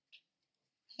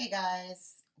Hey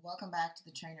guys, welcome back to the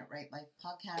Train It Right Life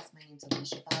podcast. My name's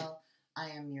Alicia Bell.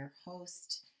 I am your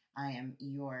host. I am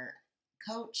your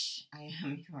coach. I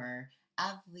am your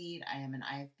athlete. I am an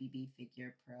IFBB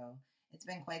figure pro. It's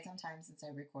been quite some time since I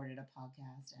recorded a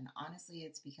podcast, and honestly,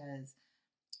 it's because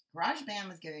GarageBand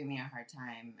was giving me a hard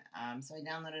time. So I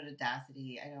downloaded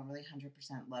Audacity. I don't really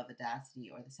 100% love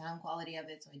Audacity or the sound quality of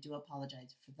it, so I do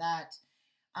apologize for that.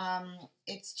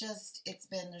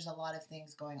 There's a lot of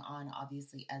things going on,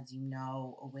 obviously, as you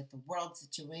know, with the world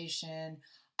situation.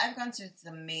 I've gone through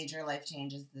some major life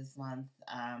changes this month.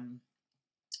 I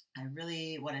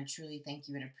really want to truly thank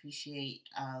you and appreciate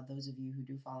those of you who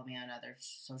do follow me on other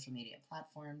social media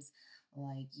platforms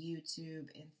like YouTube,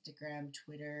 Instagram,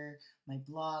 Twitter, my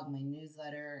blog, my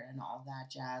newsletter, and all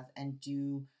that jazz, and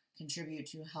do contribute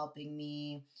to helping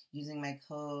me using my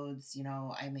codes.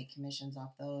 I make commissions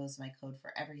off those. My code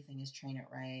for everything is Train It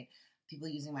Right. People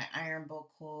using my Iron Bowl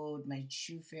code, my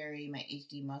Shoe Fairy, my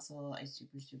HD Muscle, I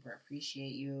super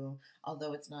appreciate you.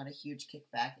 Although it's not a huge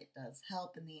kickback, it does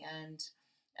help in the end.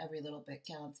 Every little bit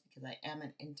counts because I am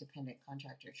an independent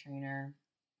contractor trainer.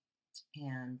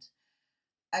 And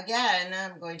again,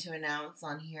 I'm going to announce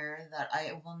on here that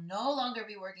I will no longer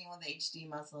be working with HD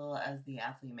Muscle as the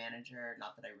athlete manager.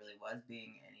 Not that I really was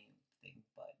being anything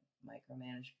but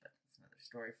micromanaged, but it's another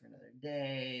story for another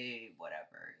day.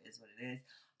 Whatever is what it is.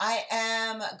 I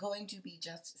am going to be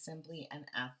just simply an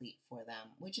athlete for them,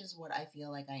 which is what I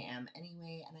feel like I am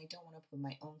anyway, and I don't want to put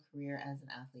my own career as an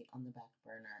athlete on the back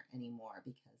burner anymore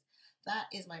because that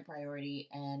is my priority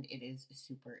and it is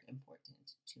super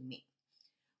important to me.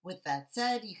 With that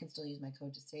said, you can still use my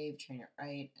code to save, Train It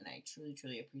Right, and I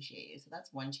truly appreciate you. So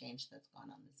that's one change that's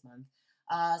gone on this month.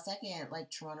 Second,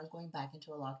 Toronto's going back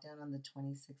into a lockdown on the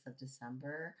 26th of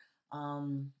December.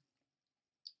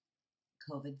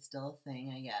 COVID's still a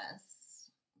thing, I guess.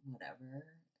 Whatever.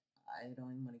 I don't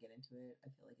even want to get into it. I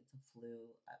feel like it's a flu.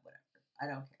 Whatever. I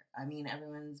don't care. I mean,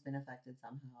 everyone's been affected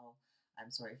somehow. I'm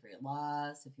sorry for your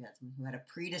loss. If you had someone who had a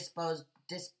predisposed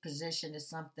disposition to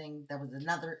something that was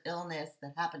another illness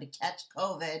that happened to catch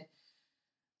COVID,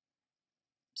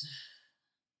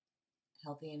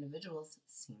 healthy individuals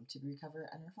seem to recover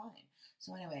and are fine.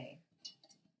 So anyway,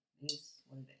 it is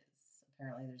what it is.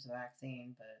 Apparently there's a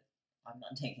vaccine, but I'm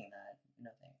not taking that. No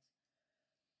thanks.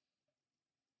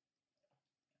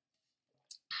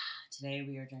 Today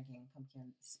we are drinking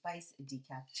pumpkin spice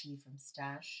decaf tea from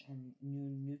Stash and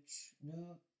New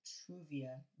Naturals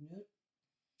stevia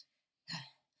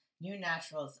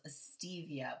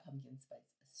pumpkin spice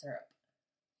syrup.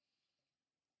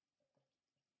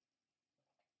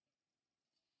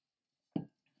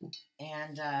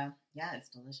 And yeah, it's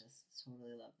delicious.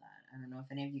 Totally love that. I don't know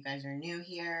if any of you guys are new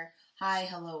here. Hi,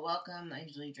 hello, welcome. I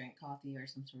usually drink coffee or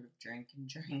some sort of drink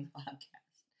during the podcast.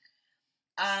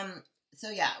 So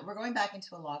yeah, we're going back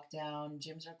into a lockdown.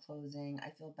 Gyms are closing. I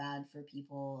feel bad for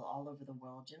people all over the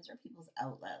world. Gyms are people's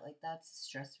outlet. That's a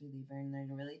stress reliever, and they're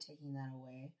really taking that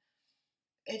away.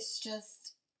 It's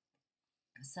just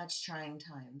such trying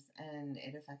times, and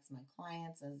it affects my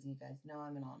clients. As you guys know,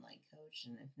 I'm an online coach,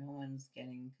 and if no one's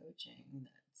getting coaching,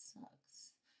 that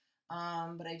sucks.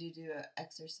 But I do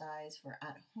exercise for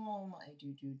at home. I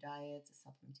do diets,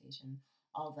 supplementation,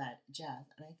 all that jazz.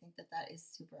 And I think that is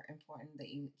super important that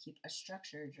you keep a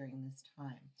structure during this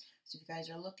time. So if you guys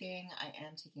are looking, I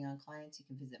am taking on clients. You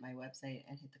can visit my website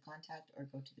and hit the contact or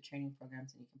go to the training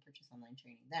programs and you can purchase online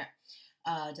training there.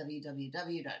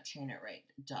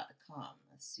 www.trainitright.com.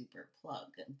 A super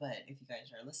plug. But if you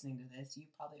guys are listening to this, you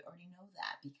probably already know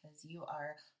that because you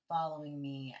are following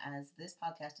me, as this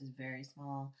podcast is very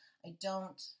small. I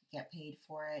don't get paid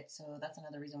for it, so that's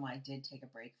another reason why I did take a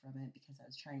break from it, because I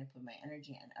was trying to put my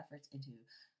energy and efforts into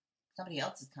somebody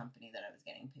else's company that I was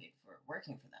getting paid for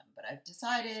working for them. But I've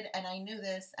decided, and I knew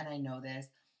this, and I know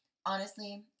this,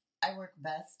 honestly, I work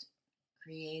best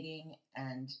creating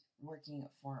and working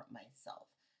for myself.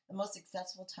 The most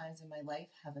successful times in my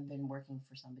life haven't been working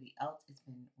for somebody else. It's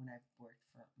been when I've worked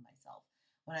for myself.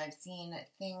 When I've seen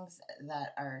things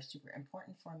that are super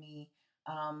important for me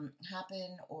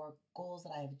happen, or goals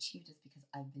that I have achieved, is because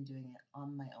I've been doing it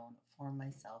on my own for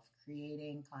myself,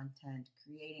 creating content,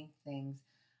 creating things.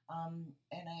 And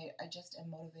I just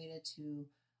am motivated to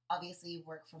obviously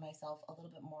work for myself a little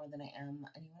bit more than I am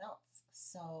anyone else.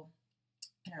 So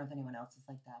I don't know if anyone else is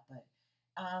like that, but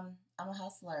I'm a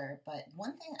hustler. But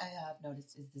one thing I have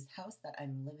noticed is this house that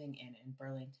I'm living in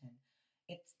Burlington.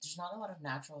 There's not a lot of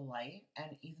natural light,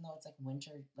 and even though it's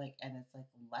winter, and it's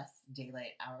less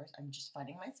daylight hours, I'm just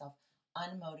finding myself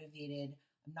unmotivated.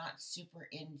 I'm not super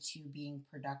into being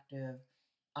productive.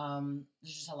 There's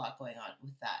just a lot going on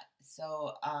with that.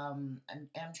 So I'm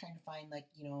trying to find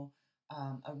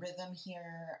a rhythm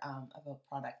here about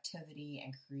productivity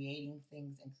and creating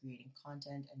things and creating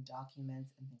content and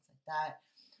documents and things like that.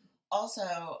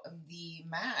 Also, the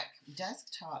Mac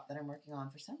desktop that I'm working on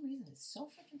for some reason is so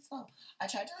freaking slow. I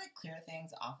tried to like clear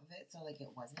things off of it so like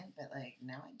it wasn't, but like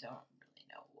now I don't really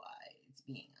know why it's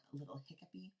being a little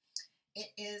hiccupy. It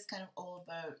is kind of old,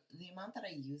 but the amount that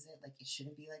I use it, like it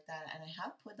shouldn't be like that. And I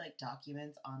have put like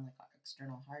documents on like an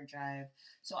external hard drive,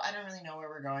 so I don't really know where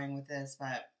we're going with this,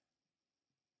 but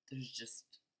there's just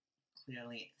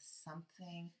clearly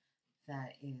something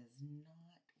that is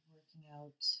not working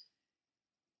out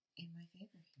in my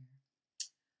favor here.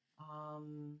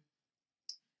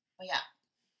 But yeah,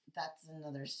 that's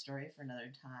another story for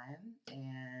another time.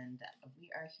 And we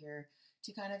are here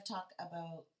to kind of talk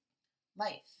about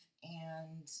life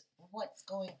and what's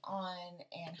going on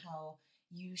and how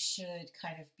you should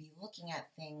kind of be looking at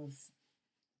things.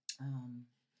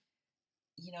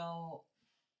 You know,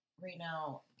 right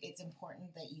now, it's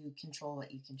important that you control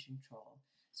what you can control.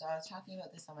 So I was talking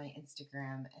about this on my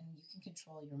Instagram, and you can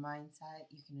control your mindset,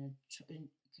 you can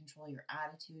control your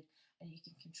attitude, and you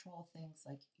can control things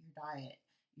like your diet,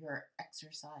 your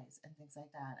exercise, and things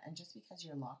like that. And just because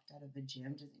you're locked out of a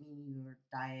gym doesn't mean your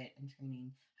diet and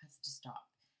training has to stop.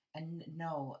 And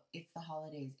no, it's the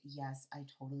holidays. Yes, I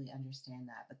totally understand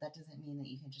that. But that doesn't mean that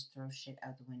you can just throw shit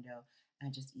out the window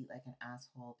and just eat like an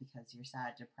asshole because you're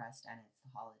sad, depressed, and it's the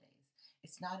holidays.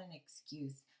 It's not an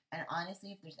excuse. And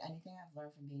honestly, if there's anything I've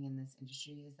learned from being in this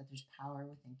industry is that there's power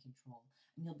within control.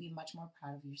 And you'll be much more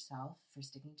proud of yourself for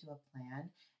sticking to a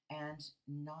plan and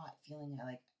not feeling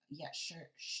like, yeah, sure,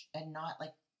 and not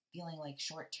like feeling like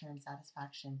short-term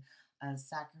satisfaction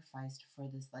sacrificed for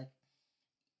this like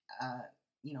uh,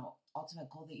 ultimate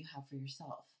goal that you have for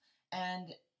yourself.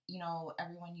 And,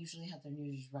 everyone usually has their New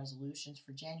Year's resolutions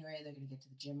for January. They're going to get to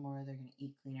the gym more, they're going to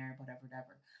eat cleaner,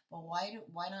 whatever. But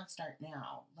why not start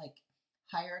now? Like,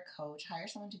 hire a coach, hire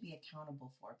someone to be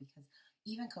accountable for, because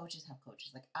even coaches have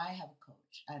coaches. Like, I have a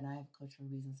coach, and I have a coach for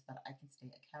reasons so that I can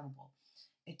stay accountable.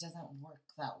 It doesn't work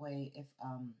that way if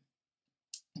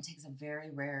it takes a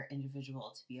very rare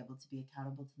individual to be able to be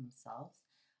accountable to themselves,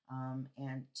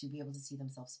 and to be able to see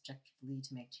themselves subjectively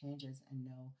to make changes and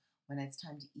know when it's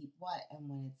time to eat what and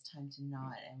when it's time to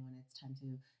not and when it's time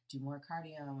to do more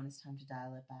cardio and when it's time to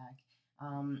dial it back.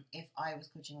 If I was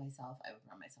coaching myself, I would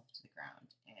run myself to the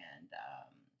ground. And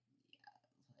yeah,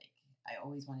 like I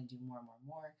always want to do more and more and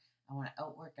more. I want to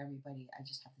outwork everybody. I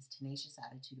just have this tenacious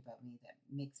attitude about me that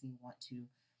makes me want to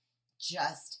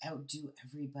just outdo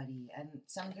everybody. And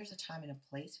there's a time and a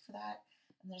place for that,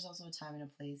 and there's also a time and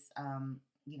a place,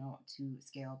 to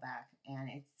scale back. And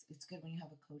it's good when you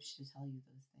have a coach to tell you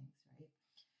those things, right?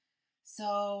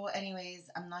 So, anyways,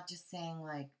 I'm not just saying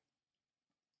like,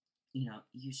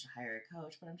 you should hire a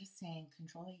coach, but I'm just saying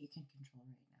control what you can control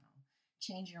right now.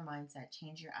 Change your mindset,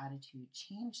 change your attitude,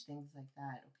 change things like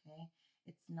that. Okay,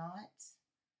 it's not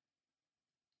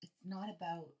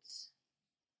about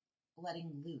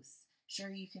letting loose. Sure,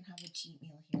 you can have a cheat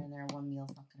meal here and there. One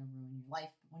meal's not going to ruin your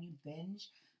life. But when you binge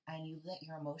and you let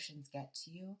your emotions get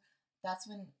to you, that's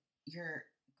when you're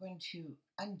going to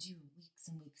undo weeks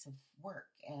and weeks of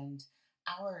work and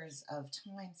hours of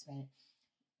time spent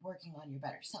working on your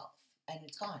better self. And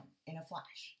it's gone in a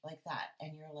flash like that.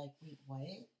 And you're like, wait,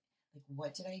 what? Like,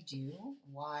 what did I do?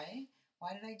 Why?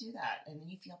 Why did I do that? And then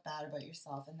you feel bad about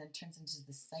yourself, and then it turns into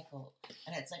this cycle.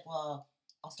 And it's like, well,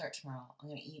 I'll start tomorrow. I'm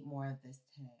going to eat more of this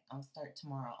today. I'll start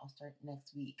tomorrow. I'll start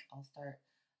next week. I'll start.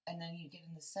 And then you get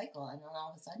in this cycle, and then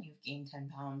all of a sudden you've gained 10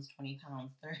 pounds, 20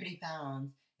 pounds, 30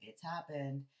 pounds. It's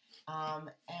happened.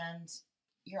 And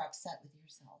you're upset with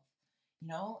yourself,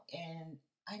 And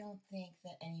I don't think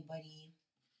that anybody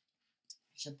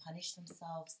should punish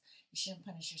themselves. You shouldn't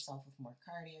punish yourself with more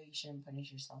cardio. You shouldn't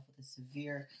punish yourself with a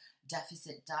severe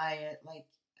deficit diet. Like,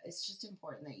 it's just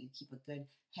important that you keep a good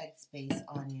headspace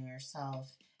on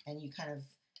yourself and you kind of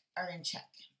are in check.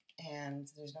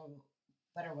 And there's no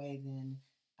better way than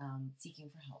seeking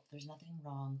for help. There's nothing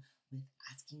wrong with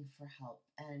asking for help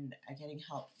and getting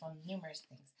help from numerous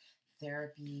things.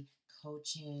 Therapy,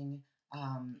 coaching,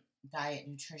 diet,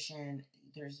 nutrition.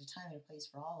 There's a time and a place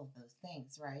for all of those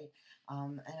things, right?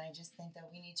 And I just think that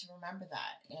we need to remember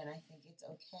that. And I think it's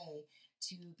okay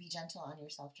to be gentle on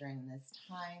yourself during this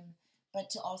time, but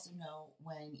to also know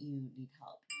when you need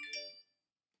help.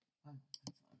 Oh,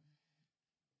 that's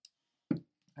fun.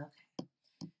 Okay.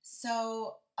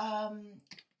 So,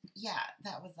 yeah,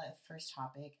 that was the first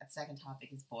topic. The second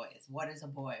topic is boys. What is a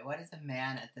boy? What is a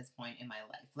man at this point in my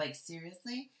life? Like,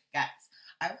 seriously? Guys,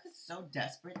 I was so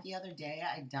desperate the other day.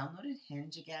 I downloaded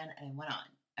Hinge again and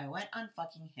I went on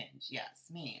fucking Hinge. Yes,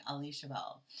 me, Alicia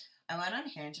Bell. I went on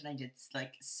Hinge and I did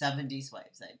like 70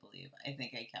 swipes, I believe. I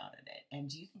think I counted it. And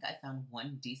do you think I found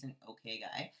one decent okay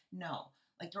guy? No.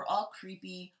 Like, they're all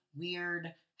creepy,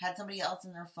 weird, had somebody else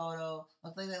in their photo,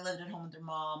 looked like they lived at home with their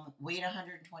mom, weighed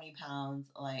 120 pounds.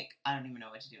 Like, I don't even know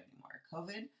what to do anymore.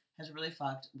 COVID has really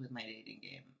fucked with my dating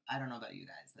game. I don't know about you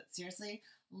guys, but seriously,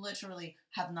 literally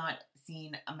have not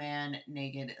seen a man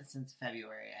naked since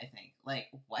February, I think. Like,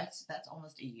 what? That's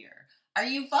almost a year. Are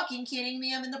you fucking kidding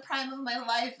me? I'm in the prime of my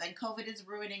life and COVID is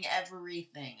ruining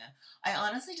everything. I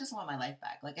honestly just want my life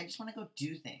back. Like, I just want to go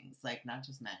do things. Like, not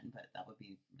just men, but that would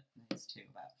be nice too.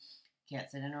 But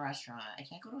can't sit in a restaurant. I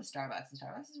can't go to a Starbucks. And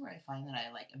Starbucks is where I find that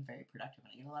I, like, am very productive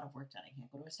and I get a lot of work done. I can't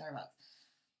go to a Starbucks.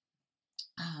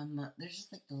 There's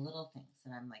just, like, the little things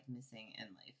that I'm, like, missing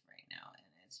in life right now. And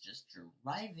it's just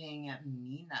driving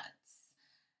me nuts.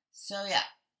 So, yeah.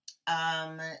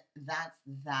 That's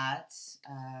that.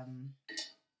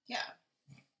 Yeah.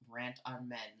 Rant on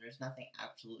men. There's nothing,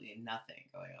 absolutely nothing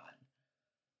going on.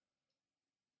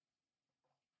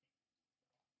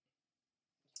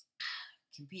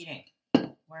 Competing.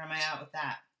 Where am I at with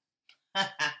that?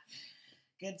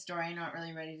 Good story. Not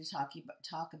really ready to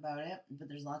talk about it, but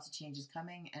there's lots of changes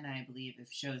coming, and I believe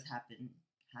if shows happen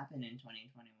in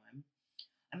 2021.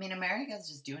 I mean, America's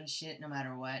just doing shit no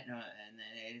matter what, and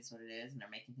it is what it is, and they're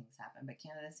making things happen. But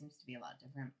Canada seems to be a lot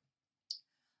different.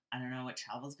 I don't know what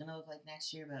travel's going to look like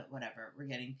next year, but whatever. We're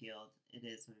getting peeled. It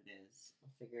is what it is.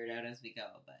 We'll figure it out as we go,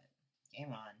 but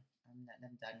game on.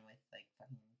 I'm done with, like,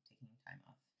 fucking taking time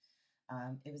off.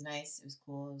 It was nice. It was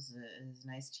cool. It was a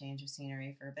nice change of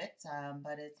scenery for a bit,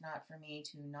 but it's not for me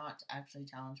to not actually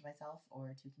challenge myself or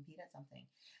to compete at something.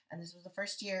 And this was the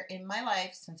first year in my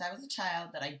life since I was a child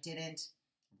that I didn't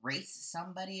race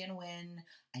somebody and win.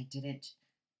 I didn't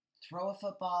throw a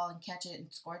football and catch it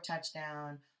and score a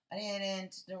touchdown.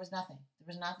 There was nothing. There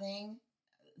was nothing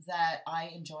that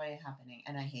I enjoy happening,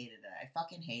 and I hated it. I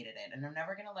fucking hated it, and I'm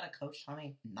never going to let a coach tell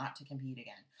me not to compete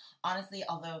again. Honestly,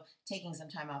 although taking some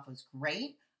time off was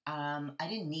great, I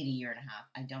didn't need a year and a half.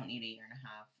 I don't need a year and a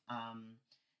half.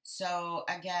 So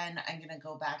again, I'm going to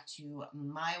go back to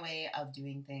my way of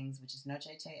doing things, which is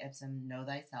Noche Te Ipsum, know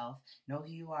thyself, know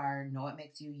who you are, know what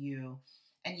makes you you.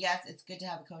 And yes, it's good to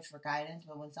have a coach for guidance,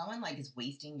 but when someone, like, is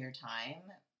wasting your time,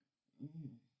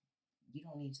 you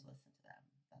don't need to listen to them.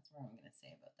 That's what I'm going to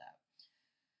say about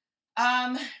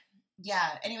that.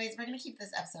 Yeah, anyways, we're going to keep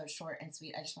this episode short and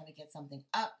sweet. I just want to get something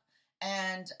up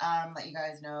and let you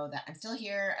guys know that I'm still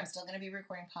here. I'm still going to be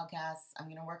recording podcasts. I'm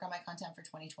going to work on my content for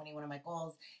 2020. One of my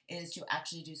goals is to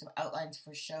actually do some outlines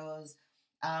for shows.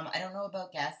 I don't know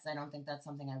about guests. I don't think that's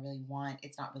something I really want.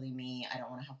 It's not really me. I don't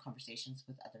want to have conversations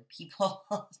with other people.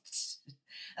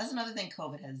 That's another thing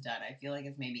COVID has done. I feel like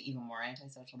it's maybe even more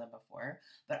antisocial than before.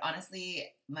 But honestly,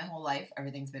 my whole life,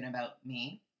 everything's been about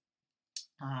me.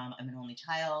 I'm an only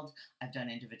child. I've done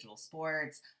individual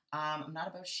sports. I'm not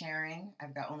about sharing.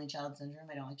 I've got only child syndrome.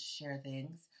 I don't like to share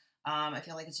things. I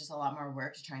feel like it's just a lot more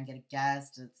work to try and get a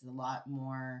guest. It's a lot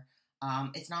more...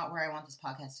 it's not where I want this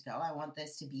podcast to go. I want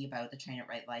this to be about the Train It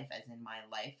Right life, as in my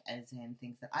life, as in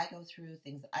things that I go through,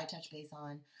 things that I touch base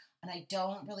on. And I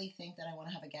don't really think that I want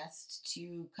to have a guest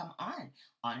to come on,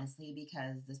 honestly,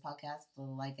 because this podcast,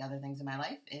 like other things in my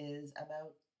life, is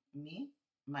about me,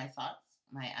 my thoughts,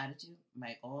 my attitude,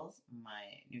 my goals,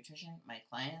 my nutrition, my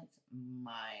clients,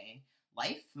 my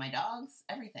life, my dogs,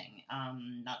 everything,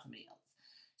 not somebody else.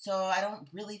 So I don't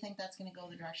really think that's going to go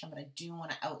the direction, but I do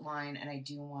want to outline, and I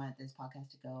do want this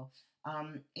podcast to go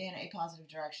in a positive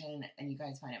direction, and you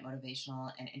guys find it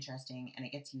motivational and interesting, and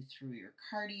it gets you through your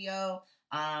cardio.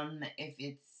 If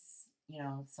it's,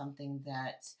 something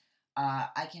that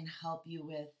I can help you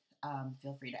with,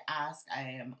 feel free to ask. I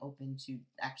am open to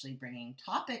actually bringing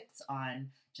topics on,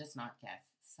 just not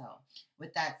guests. So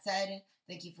with that said,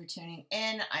 thank you for tuning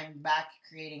in. I'm back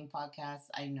creating podcasts.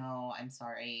 I know, I'm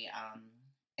sorry.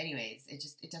 Anyways,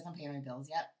 it doesn't pay my bills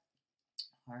yet,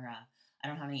 or I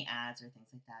don't have any ads or things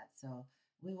like that. So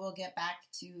we will get back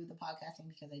to the podcasting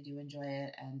because I do enjoy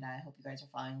it, and I hope you guys are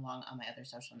following along on my other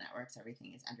social networks.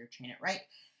 Everything is under Train It Right,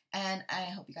 and I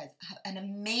hope you guys have an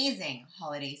amazing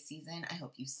holiday season. I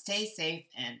hope you stay safe,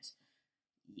 and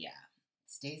yeah,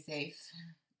 stay safe,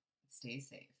 stay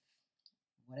safe.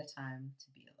 What a time to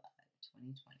be alive,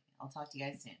 2020. I'll talk to you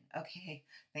guys soon. Okay,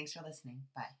 thanks for listening.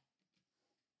 Bye.